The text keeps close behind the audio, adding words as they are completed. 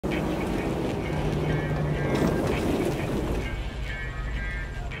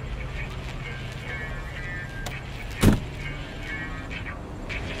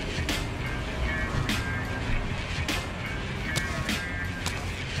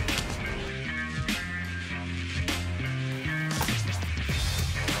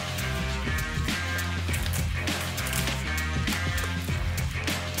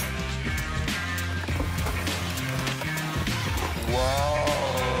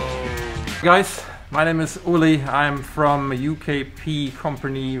Guys, my name is Uli. I'm from UKP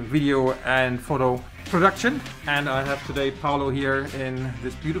company video and photo production, and I have today Paolo here in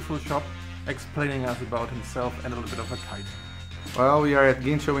this beautiful shop explaining us about himself and a little bit of a kite. Well, we are at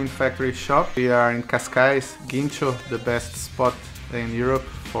Guincho Wind Factory shop. We are in Cascais, Guincho, the best spot in Europe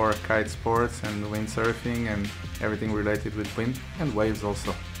for kite sports and windsurfing and everything related with wind and waves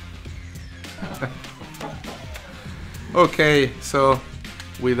also. Okay, so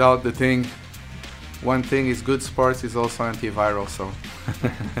without the thing, one thing is good sports is also antiviral, so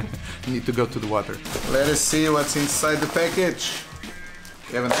need to go to the water. Let us see what's inside the package.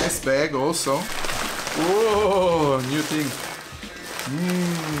 We have a nice bag also. Whoa, new thing.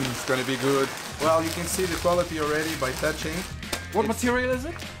 It's gonna be good. Well, you can see the quality already by touching. What material is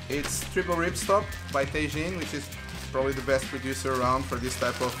it? It's triple ripstop by Teijin, which is probably the best producer around for this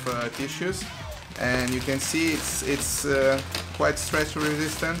type of tissues. And you can see it's quite stretch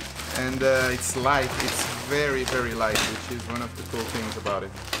resistant, and it's light. It's very, very light, which is one of the cool things about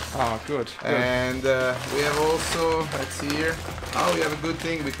it. Ah, good. And we have also, let's see here, we have a good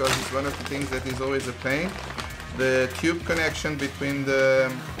thing because it's one of the things that is always a pain. The tube connection between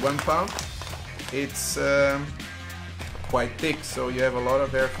the 1 pound, it's quite thick, so you have a lot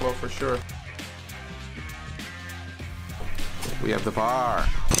of airflow for sure. We have the bar.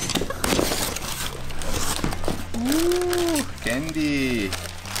 Ooh, candy!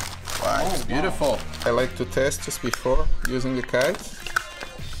 Wow, it's beautiful. I like to test just before using the kite.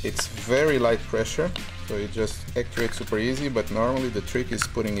 It's very light pressure, so it just actuates super easy, but normally the trick is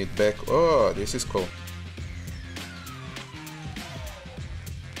putting it back. Oh, this is cool.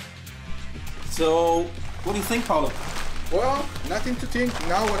 So, what do you think, Paolo? Well, nothing to think.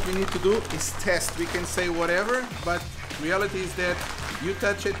 Now what we need to do is test. We can say whatever, but reality is that you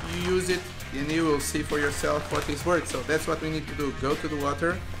touch it, you use it, and you will see for yourself what is worth. So that's what we need to do. Go to the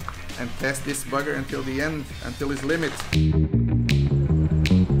water and test this bugger until the end, until its limit.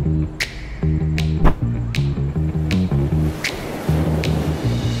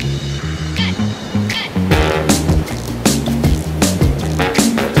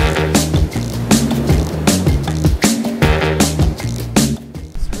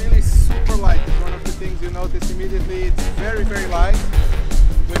 Notice immediately it's very, very light.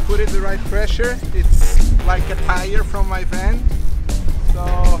 We put it the right pressure. It's like a tire from my van,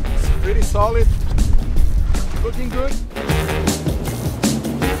 so it's pretty solid, looking good.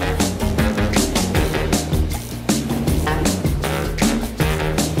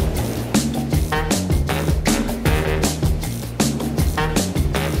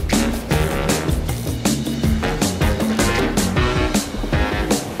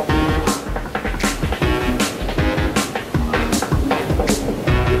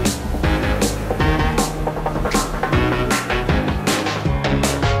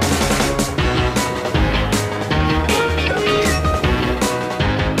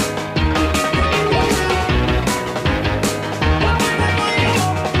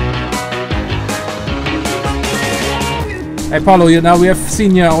 Hey Paolo, now we have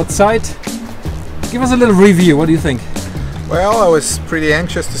seen you outside. Give us a little review, what do you think? Well, I was pretty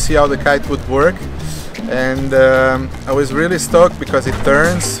anxious to see how the kite would work, and I was really stoked because it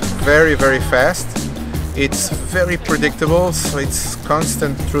turns very, very fast. It's very predictable, so it's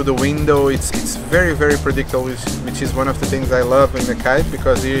constant through the window. It's very, very predictable, which is one of the things I love in the kite,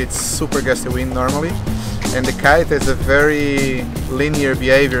 because here it's super gusty wind normally, and the kite has a very linear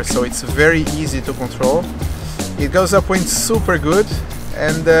behavior, so it's very easy to control. It goes upwind super good,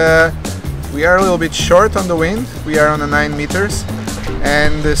 and we are a little bit short on the wind. We are on 9 meters,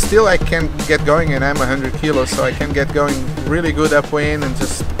 and still I can get going, and I'm 100 kilos, so I can get going really good upwind and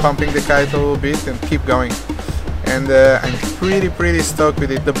just pumping the kite a little bit and keep going. And I'm pretty stoked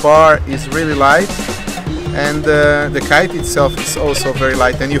with it. The bar is really light, and the kite itself is also very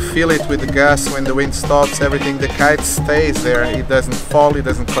light, and you feel it with the gas when the wind stops. Everything, the kite stays there. It doesn't fall, it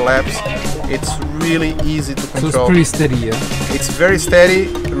doesn't collapse. It's really easy to control. So it's pretty steady, yeah? It's very steady,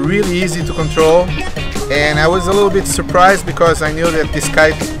 really easy to control, and I was a little bit surprised because I knew that this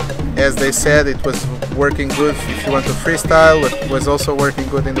kite, as they said, it was working good if you want to freestyle, but it was also working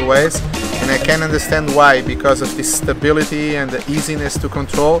good in the waves, and I can understand why, because of this stability and the easiness to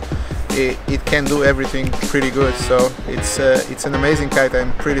control. It can do everything pretty good, so it's an amazing kite.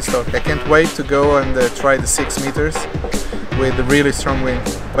 I'm pretty stoked. I can't wait to go and try the 6 meters with the really strong wind,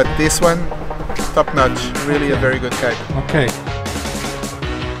 but this one, top notch, really a very good kite. Okay.